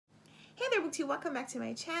to welcome back to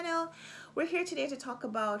my channel. We're here today to talk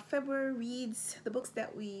about February reads, the books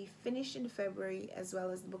that we finished in February as well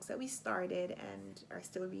as the books that we started and are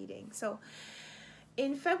still reading. So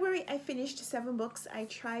in February I finished 7 books. I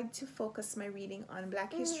tried to focus my reading on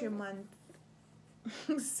Black History Month.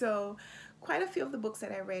 So quite a few of the books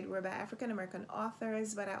that I read were by African American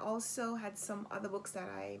authors, but I also had some other books that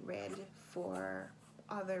I read for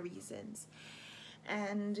other reasons.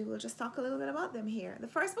 And we'll just talk a little bit about them here. The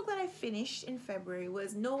first book that I finished in February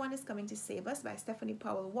was No One Is Coming to Save Us by Stephanie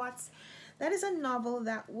Powell Watts. That is a novel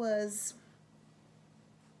that was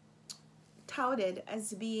touted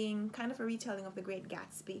as being kind of a retelling of The Great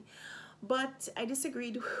Gatsby, but I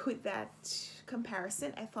disagreed with that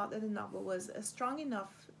comparison. I thought that the novel was a strong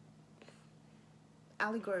enough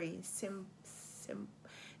allegory,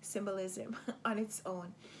 symbolism on its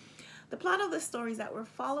own. The plot of the story is that we're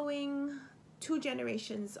following 2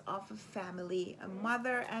 generations of a family, a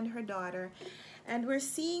mother and her daughter, and we're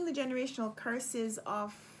seeing the generational curses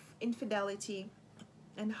of infidelity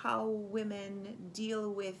and how women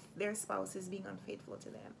deal with their spouses being unfaithful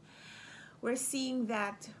to them. We're seeing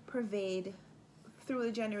that pervade through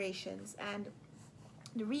the generations, and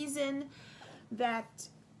the reason that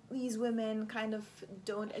these women kind of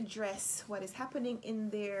don't address what is happening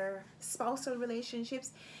in their spousal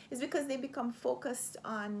relationships is because they become focused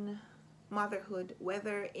on motherhood,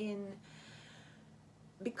 whether in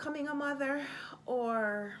becoming a mother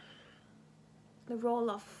or the role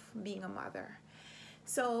of being a mother.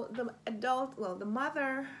 So the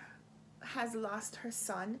mother has lost her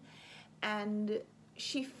son, and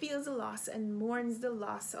she feels the loss and mourns the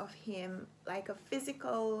loss of him like a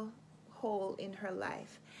physical hole in her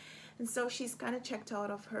life. And so she's kind of checked out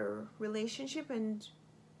of her relationship, and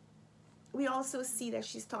we also see that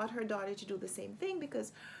she's taught her daughter to do the same thing,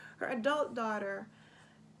 because her adult daughter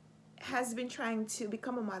has been trying to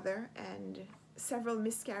become a mother, and several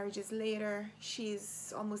miscarriages later,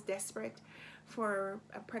 she's almost desperate for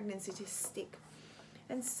a pregnancy to stick.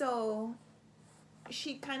 And so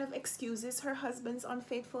she kind of excuses her husband's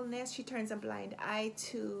unfaithfulness. She turns a blind eye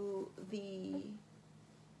to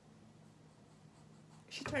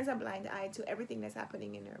everything that's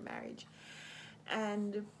happening in her marriage.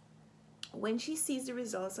 And when she sees the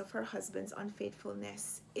results of her husband's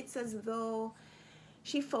unfaithfulness, it's as though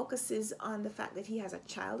she focuses on the fact that he has a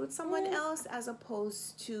child with someone else, as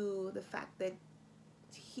opposed to the fact that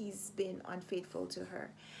he's been unfaithful to her.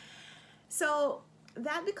 So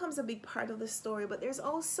that becomes a big part of the story, but there's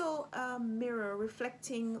also a mirror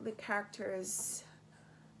reflecting the characters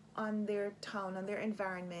on their town, on their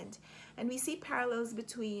environment, and we see parallels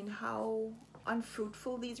between how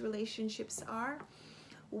unfruitful these relationships are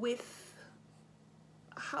with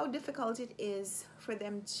how difficult it is for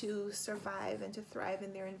them to survive and to thrive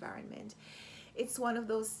in their environment. It's one of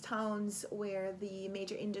those towns where the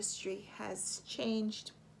major industry has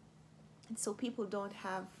changed, and so people don't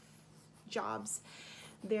have jobs.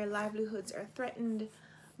 Their livelihoods are threatened,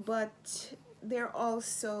 but they're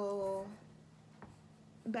also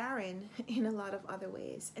barren in a lot of other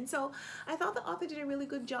ways. And so I thought the author did a really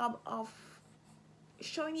good job of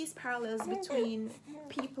showing these parallels between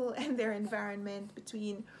people and their environment,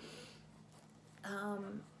 between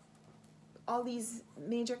all these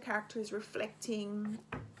major characters reflecting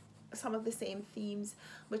some of the same themes,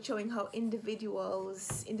 but showing how individual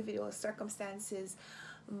circumstances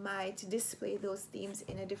might display those themes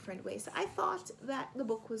in a different way. So I thought that the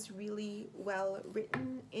book was really well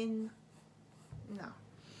written.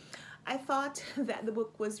 I thought that the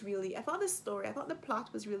book was really, I thought the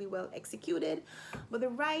plot was really well executed, but the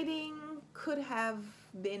writing could have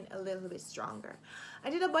been a little bit stronger. I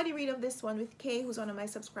did a buddy read of this one with Kay, who's one of my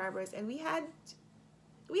subscribers, and we had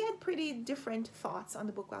pretty different thoughts on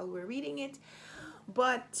the book while we were reading it,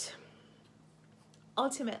 but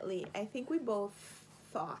ultimately I think we both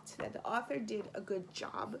thought that the author did a good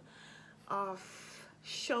job of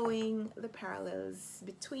showing the parallels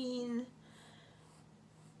between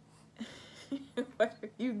what are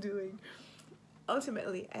you doing?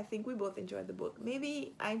 Ultimately, I think we both enjoyed the book.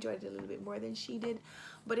 Maybe I enjoyed it a little bit more than she did,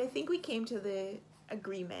 but I think we came to the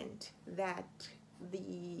agreement that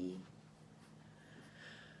the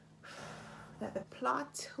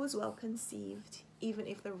plot was well conceived, even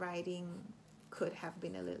if the writing could have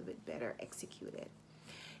been a little bit better executed.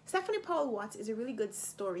 Stephanie Powell Watts is a really good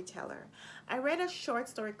storyteller. I read a short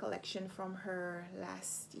story collection from her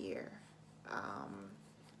last year.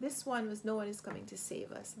 This one was No One Is Coming to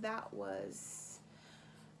Save Us. That was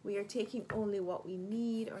We Are Taking Only What We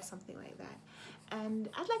Need, or something like that. And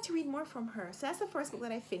I'd like to read more from her. So that's the first book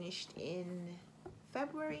that I finished in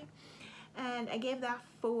February. And I gave that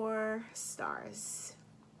 4 stars.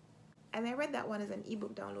 and I read that one as an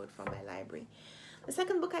ebook download from my library. The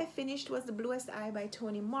second book I finished was The Bluest Eye by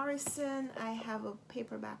Toni Morrison. I have a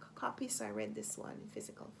paperback copy, so I read this one in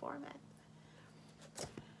physical format.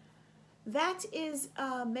 That is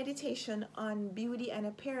a meditation on beauty and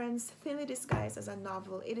appearance, thinly disguised as a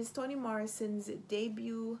novel. It is Toni Morrison's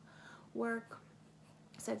debut work.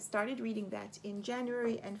 So I started reading that in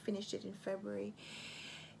January and finished it in February.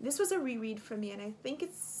 This was a reread for me, and I think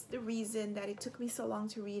it's the reason that it took me so long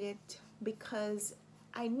to read it, because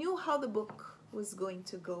I knew how the book was going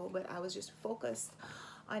to go, but I was just focused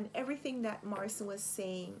on everything that Morrison was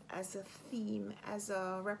saying as a theme, as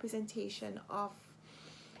a representation of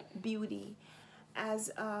beauty, as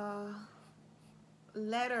a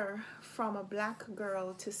letter from a black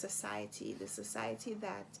girl to society, the society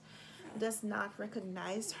that does not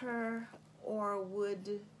recognize her or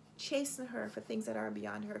would chasten her for things that are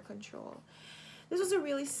beyond her control. This was a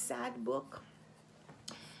really sad book.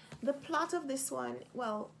 The plot of this one,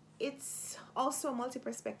 well, it's also a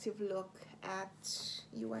multi-perspective look at,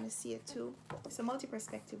 you want to see it too? It's a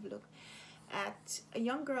multi-perspective look at a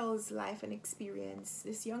young girl's life and experience.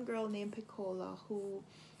 This young girl named Piccola, who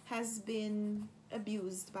has been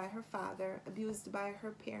abused by her father, abused by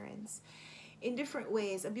her parents in different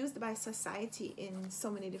ways, abused by society in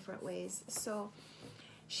so many different ways. So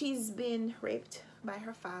she's been raped by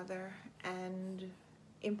her father and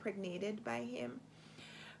impregnated by him.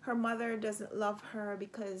 Her mother doesn't love her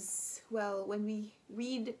because, well, when we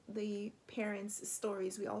read the parents'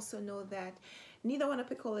 stories, we also know that neither one of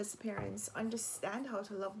Piccola's parents understand how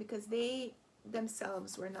to love, because they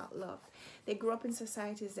themselves were not loved. They grew up in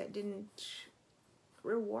societies that didn't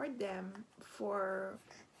reward them for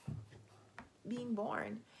being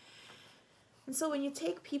born. And so when you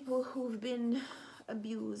take people who've been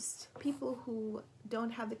abused, people who don't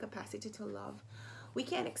have the capacity to love, we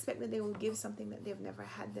can't expect that they will give something that they've never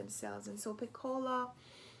had themselves. And so Piccola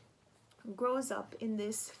grows up in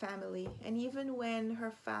this family, and even when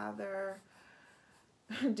her father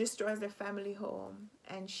destroys their family home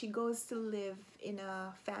and she goes to live in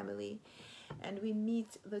a family, and we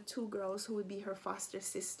meet the two girls who would be her foster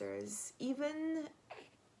sisters, even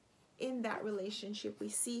in that relationship we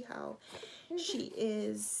see how she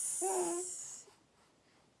is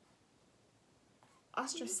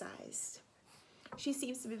ostracized. She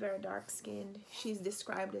seems to be very dark-skinned. She's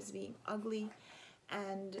described as being ugly,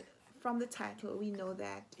 and from the title we know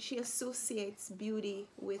that she associates beauty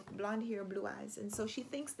with blonde hair, blue eyes, and so she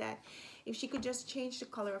thinks that if she could just change the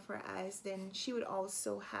color of her eyes, then she would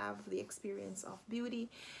also have the experience of beauty,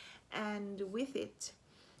 and with it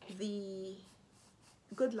the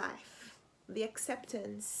good life, the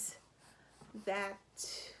acceptance that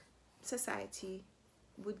society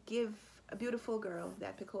would give a beautiful girl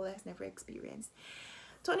that Piccola has never experienced.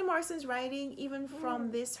 Toni Morrison's writing, even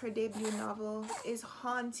from this, her debut novel, is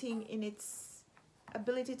haunting in its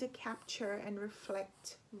ability to capture and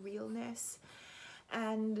reflect realness,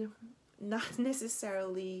 and not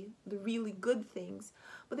necessarily the really good things,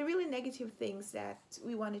 but the really negative things that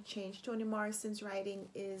we want to change. Toni Morrison's writing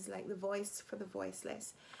is like the voice for the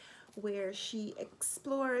voiceless, where she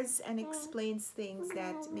explores and explains things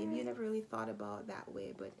that maybe you never really thought about that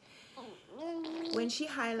way, but when she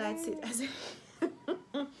highlights it as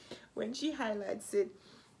when she highlights it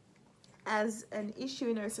as an issue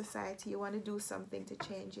in our society, you want to do something to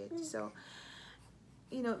change it. So,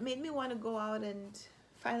 you know, it made me want to go out and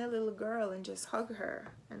find a little girl and just hug her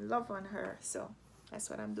and love on her. So that's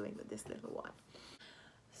what I'm doing with this little one.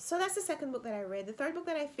 So that's the second book that I read. The third book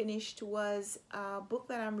that I finished was a book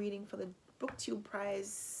that I'm reading for the BookTube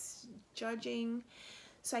Prize judging.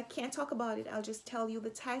 So I can't talk about it. I'll just tell you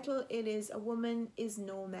the title. It is A Woman Is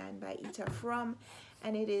No Man by Ita Frum,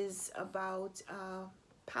 and it is about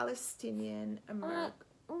Palestinian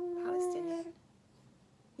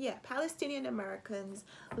Americans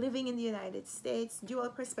living in the United States. Dual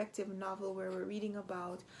perspective novel where we're reading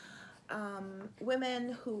about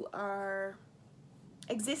women who are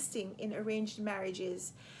existing in arranged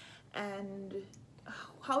marriages and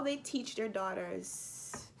how they teach their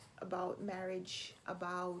daughters about marriage,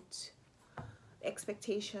 about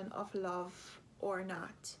expectation of love or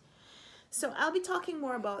not. So I'll be talking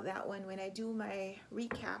more about that one when I do my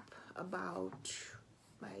recap about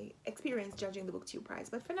my experience judging the BookTube Prize,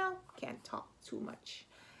 but for now can't talk too much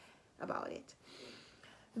about it.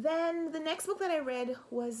 Then the next book that I read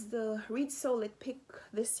was the Read So Lit pick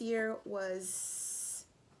this year was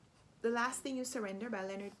The Last Thing You Surrender by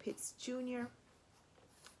Leonard Pitts Jr.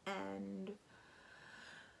 And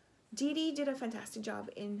Dee Dee did a fantastic job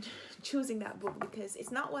in choosing that book because it's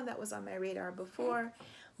not one that was on my radar before,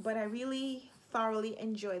 but I really thoroughly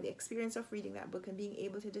enjoyed the experience of reading that book and being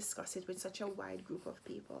able to discuss it with such a wide group of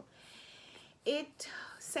people. It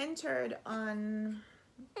centered on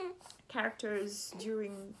characters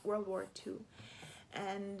during World War II,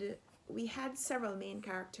 and we had several main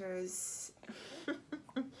characters.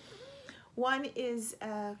 One is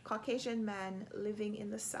a Caucasian man living in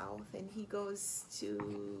the South, and he goes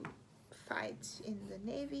to fight in the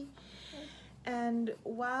Navy. And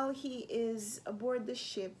while he is aboard the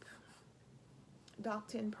ship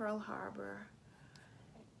docked in Pearl Harbor,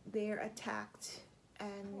 they're attacked,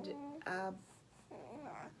 and a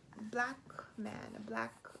black man, a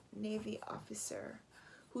black Navy officer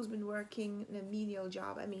who's been working in a menial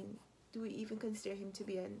job. I mean, do we even consider him to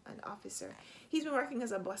be an officer? He's been working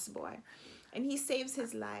as a busboy, and he saves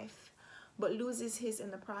his life but loses his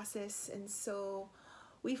in the process. And so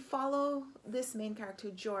we follow this main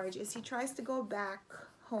character, George, as he tries to go back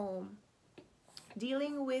home,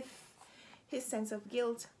 dealing with his sense of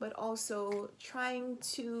guilt, but also trying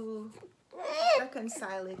to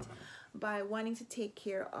reconcile it by wanting to take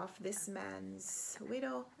care of this man's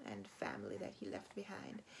widow and family that he left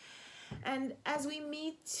behind. And as we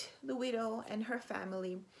meet the widow and her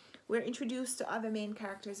family, we're introduced to other main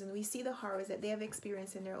characters, and we see the horrors that they have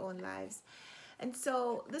experienced in their own lives. And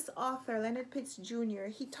so this author, Leonard Pitts Jr.,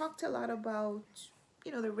 he talked a lot about,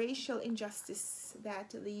 you know, the racial injustice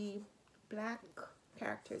that the black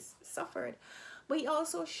characters suffered. But he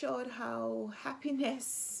also showed how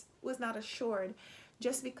happiness was not assured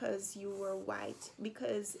just because you were white,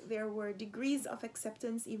 because there were degrees of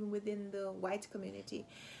acceptance even within the white community.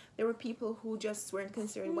 There were people who just weren't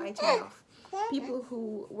considered white enough, people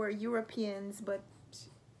who were Europeans but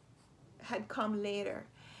had come later.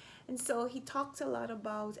 And so he talked a lot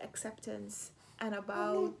about acceptance and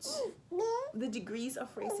about the degrees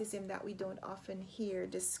of racism that we don't often hear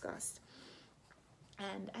discussed.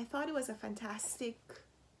 And I thought it was a fantastic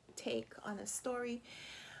take on a story.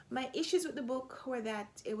 My issues with the book were that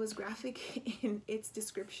it was graphic in its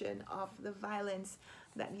description of the violence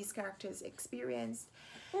that these characters experienced.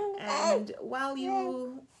 And while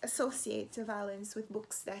you associate the violence with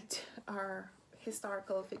books that are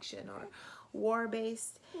historical fiction or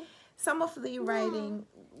war-based, some of the writing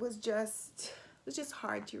was just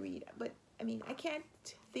hard to read. But I mean, I can't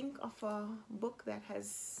think of a book that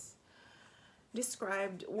has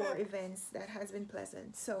described war events that has been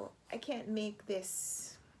pleasant. So I can't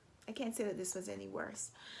say that this was any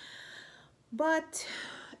worse. But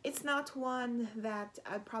it's not one that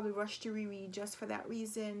I'd probably rush to reread just for that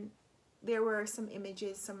reason. There were some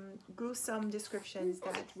images, some gruesome descriptions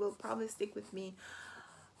that will probably stick with me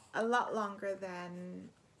a lot longer than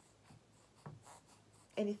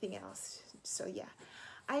anything else. So yeah,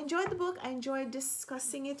 I enjoyed the book. I enjoyed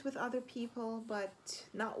discussing it with other people, but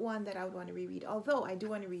not one that I would want to reread. Although I do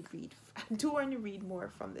want to read more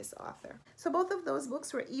from this author. So both of those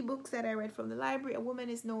books were ebooks that I read from the library. A Woman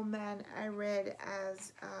Is No Man I read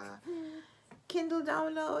as a Kindle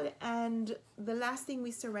download, and The Last Thing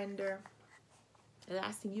You Surrender,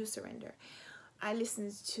 I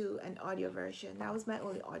listened to an audio version. That was my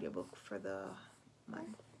only audiobook for the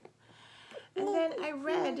month. And then I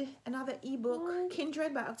read another ebook,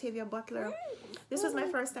 Kindred by Octavia Butler. This was my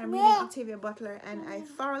first time reading Octavia Butler, and I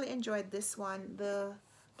thoroughly enjoyed this one. The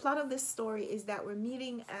plot of this story is that we're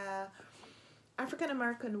meeting a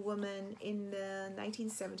African-American woman in the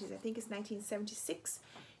 1970s. I think it's 1976.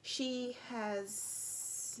 She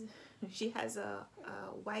has a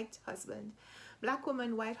white husband, black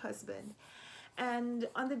woman, white husband. And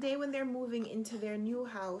on the day when they're moving into their new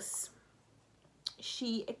house,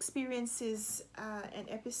 she experiences an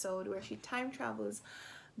episode where she time travels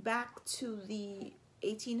back to the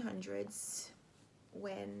 1800s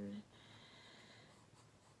when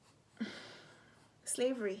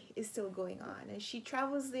slavery is still going on, and she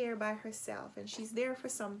travels there by herself, and she's there for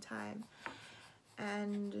some time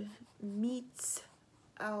and meets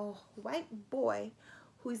a white boy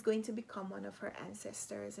who is going to become one of her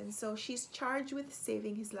ancestors. And so she's charged with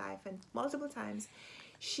saving his life, and multiple times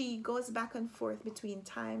she goes back and forth between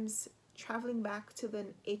times traveling back to the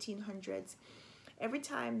 1800s. Every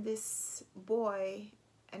time this boy,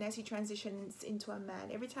 and as he transitions into a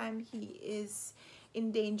man, every time he is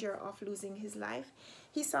in danger of losing his life,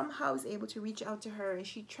 he somehow is able to reach out to her, and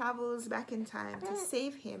she travels back in time to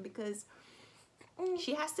save him, because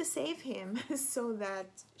she has to save him so that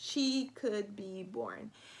she could be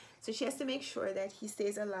born. So she has to make sure that he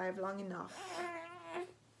stays alive long enough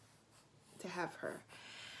to have her.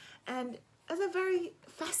 And as a very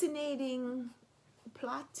fascinating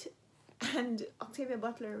plot, and Octavia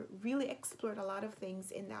Butler really explored a lot of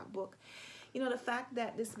things in that book. You know, the fact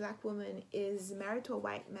that this black woman is married to a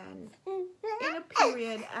white man in a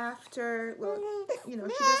period after, well, you know,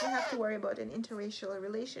 she doesn't have to worry about an interracial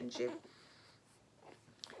relationship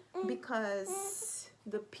because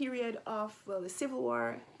the period of, well, the Civil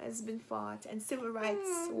War has been fought and Civil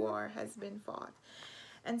Rights War has been fought.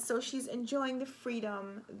 And so she's enjoying the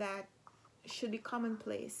freedom that should be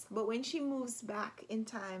commonplace. But when she moves back in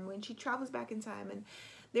time, when she travels back in time, and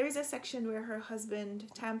there is a section where her husband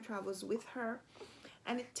time travels with her,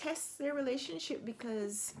 and it tests their relationship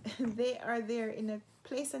because they are there in a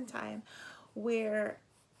place and time where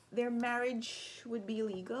their marriage would be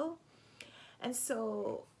illegal. And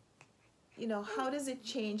so, you know, how does it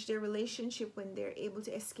change their relationship when they're able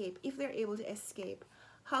to escape? If they're able to escape,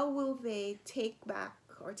 how will they take back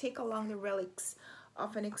or take along the relics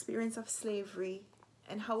of an experience of slavery,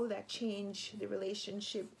 and how will that change the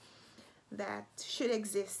relationship that should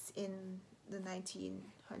exist in the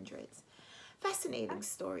 1900s? Fascinating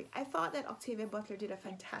story. I thought that Octavia Butler did a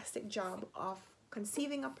fantastic job of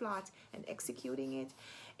conceiving a plot and executing it.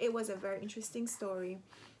 It was a very interesting story.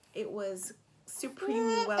 It was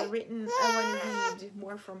supremely well written. I want to read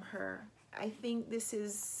more from her. I think this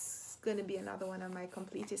is going to be another one of my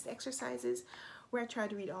completist exercises where I try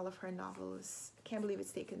to read all of her novels. I can't believe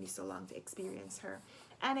it's taken me so long to experience her.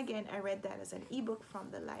 And again, I read that as an ebook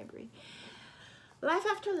from the library. Life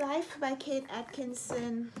After Life by Kate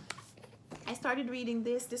Atkinson. I started reading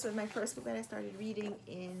this. This was my first book that I started reading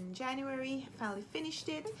in January. Finally finished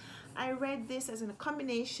it. I read this as a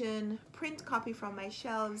combination print copy from my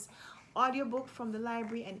shelves, audiobook from the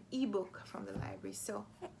library, and ebook from the library. So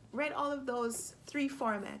read all of those three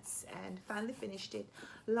formats and finally finished it.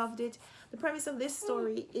 Loved it. The premise of this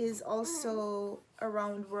story is also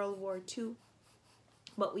around World War II,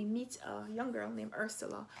 but we meet a young girl named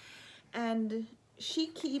Ursula, and she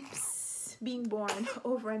keeps being born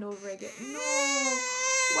over and over again. No,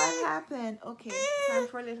 what happened? Okay, time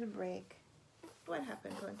for a little break. What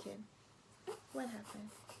happened, Ronkin? What happened?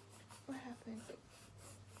 What happened?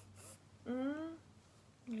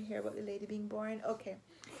 You hear about the lady being born? Okay.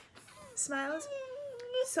 Smiles.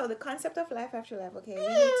 So the concept of Life After Life. Okay, we need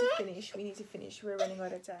to finish. We need to finish. We're running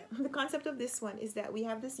out of time. The concept of this one is that we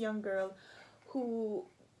have this young girl who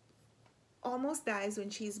almost dies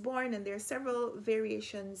when she's born, and there are several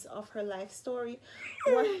variations of her life story.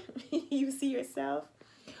 One, you see yourself.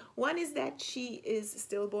 One is that she is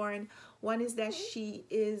stillborn. One is that she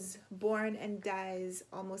is born and dies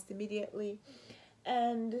almost immediately.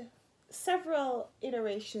 And several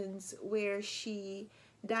iterations where she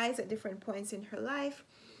dies at different points in her life,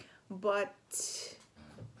 but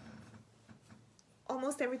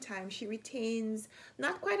almost every time she retains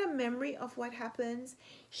not quite a memory of what happens.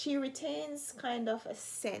 She retains kind of a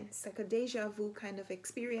sense, like a deja vu kind of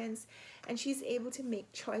experience, and she's able to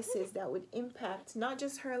make choices that would impact not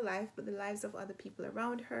just her life but the lives of other people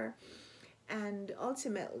around her, and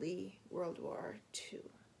ultimately World War II.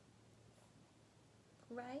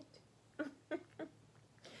 Right?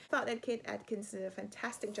 Thought that Kate Atkinson did a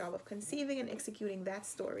fantastic job of conceiving and executing that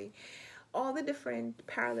story. All the different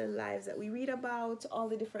parallel lives that we read about, all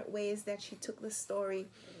the different ways that she took the story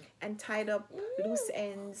and tied up loose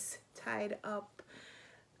ends, tied up,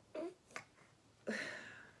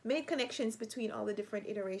 made connections between all the different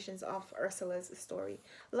iterations of Ursula's story.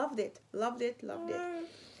 Loved it, loved it, loved it.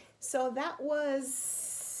 So that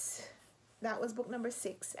was book number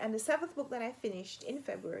 6. And the 7th book that I finished in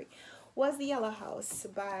February was The Yellow House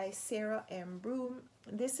by Sarah M. Broom.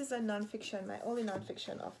 This is a nonfiction, my only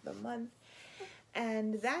nonfiction of the month.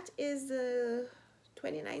 And that is the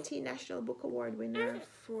 2019 National Book Award winner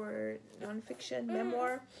for nonfiction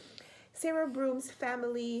memoir. Sarah Broom's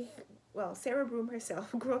family, well, Sarah Broom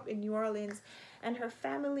herself grew up in New Orleans, and her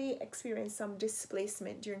family experienced some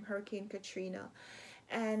displacement during Hurricane Katrina.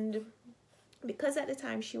 And because at the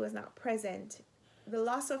time she was not present, the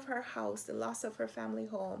loss of her house, the loss of her family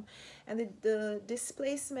home, and the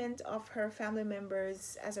displacement of her family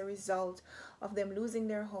members as a result of them losing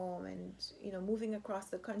their home and, you know, moving across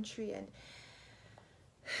the country, and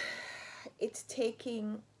it's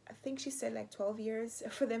taking, I think she said, like 12 years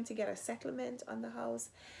for them to get a settlement on the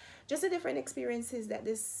house. Just the different experiences that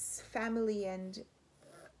this family and,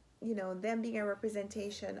 you know, them being a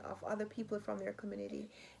representation of other people from their community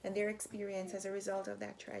and their experience as a result of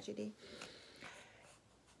that tragedy.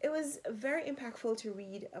 It was very impactful to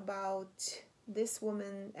read about this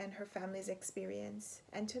woman and her family's experience,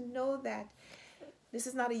 and to know that this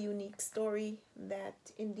is not a unique story, that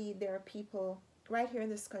indeed there are people right here in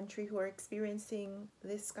this country who are experiencing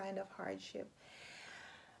this kind of hardship.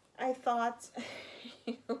 I thought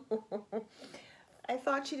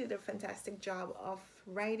she did a fantastic job of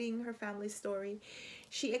writing her family story,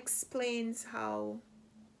 she explains the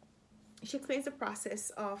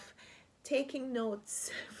process of taking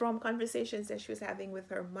notes from conversations that she was having with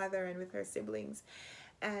her mother and with her siblings,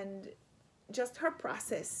 and just her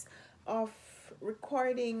process of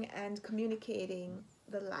recording and communicating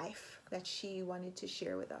the life that she wanted to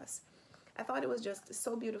share with us. I thought it was just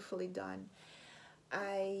so beautifully done.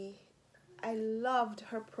 I loved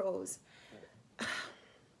her prose.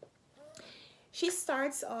 She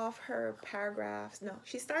starts off her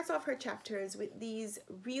chapters with these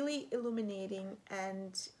really illuminating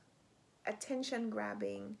and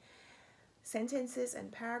attention-grabbing sentences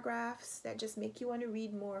and paragraphs that just make you want to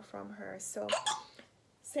read more from her. So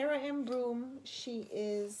Sarah M. Broom, she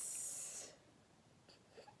is...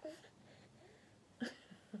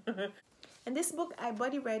 And this book I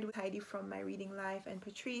buddy read with Heidi from My Reading Life and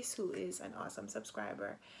Patrice, who is an awesome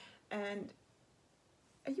subscriber. And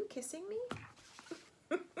are you kissing me?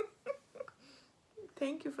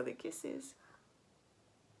 Thank you for the kisses.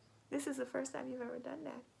 This is the first time you've ever done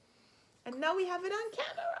that. And now we have it on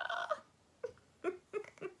camera.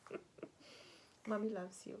 Mommy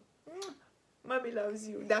loves you. Mommy loves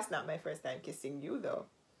you. That's not my first time kissing you, though.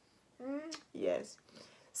 Yes.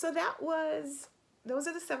 So those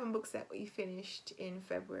are the 7 books that we finished in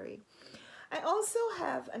February. I also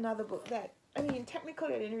have another book that, I mean,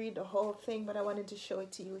 technically I didn't read the whole thing, but I wanted to show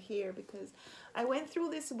it to you here because I went through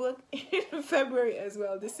this book in February as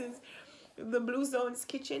well. This is The Blue Zone's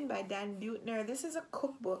Kitchen by Dan Buettner. This is a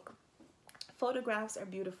cookbook. Photographs are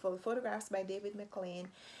beautiful. Photographs by David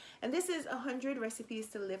McLean. And this is 100 Recipes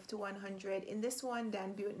to Live to 100. In this one,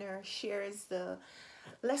 Dan Buettner shares the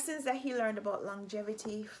lessons that he learned about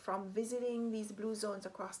longevity from visiting these blue zones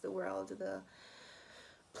across the world, the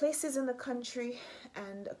places in the country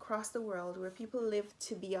and across the world where people live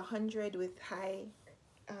to be 100 with high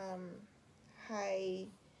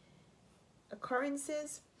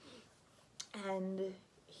occurrences. And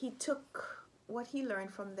he took what he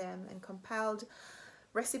learned from them and compiled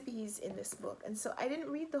recipes in this book. And so I didn't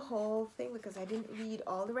read the whole thing because I didn't read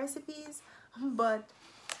all the recipes, but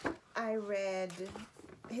I read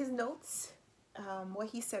his notes, what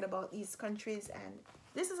he said about these countries, and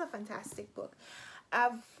this is a fantastic book.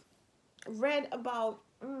 I've read about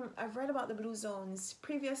the blue zones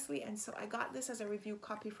previously, and so I got this as a review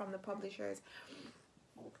copy from the publishers.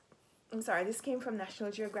 I'm sorry, this came from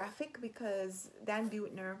National Geographic because Dan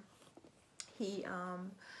Buettner, he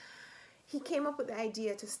came up with the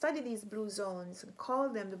idea to study these blue zones and call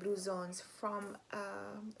them the blue zones from a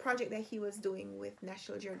project that he was doing with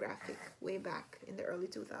National Geographic way back in the early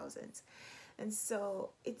 2000s. And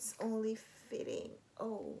so it's only fitting.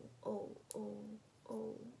 Oh,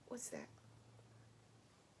 what's that?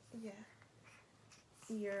 Yeah.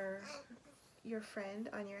 Your friend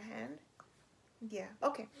on your hand? Yeah,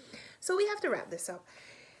 okay. So we have to wrap this up.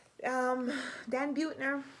 Dan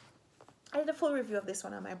Buettner, I did a full review of this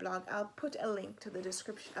one on my blog. I'll put a link to the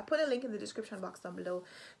description. I'll put a link in the description box down below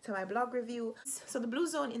to my blog review. So the blue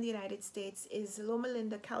zone in the United States is Loma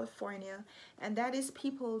Linda, California, and that is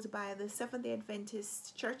peopled by the Seventh-day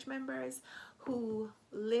Adventist church members who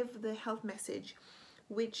live the health message,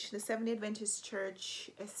 which the Seventh-day Adventist church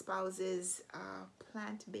espouses a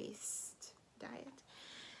plant-based diet.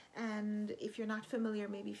 And if you're not familiar,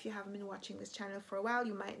 maybe if you haven't been watching this channel for a while,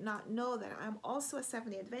 you might not know that I'm also a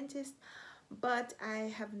Seventh-day Adventist, but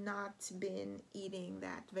I have not been eating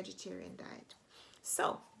that vegetarian diet.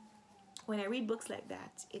 So when I read books like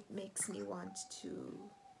that, it makes me want to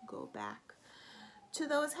go back to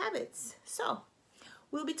those habits. So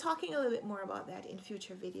we'll be talking a little bit more about that in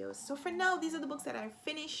future videos. So for now, these are the books that I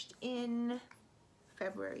finished in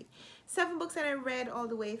February. 7 books that I read all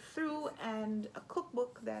the way through, and a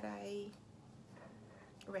cookbook that I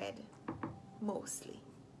read mostly.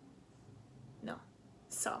 No,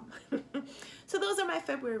 some. So those are my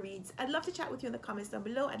February reads. I'd love to chat with you in the comments down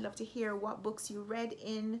below. I'd love to hear what books you read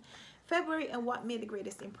in February and what made the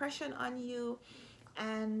greatest impression on you.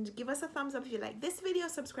 And give us a thumbs up if you like this video.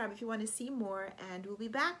 Subscribe if you want to see more, and we'll be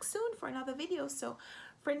back soon for another video. So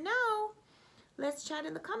for now, let's chat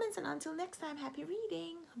in the comments, and until next time, happy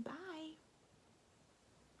reading. Bye.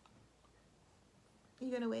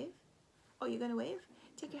 You gonna wave? Oh, you gonna wave?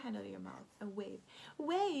 Take your hand out of your mouth and wave.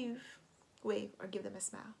 Wave. Wave, or give them a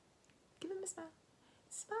smile. Give them a smile.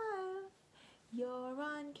 Smile. You're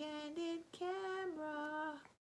on candid camera.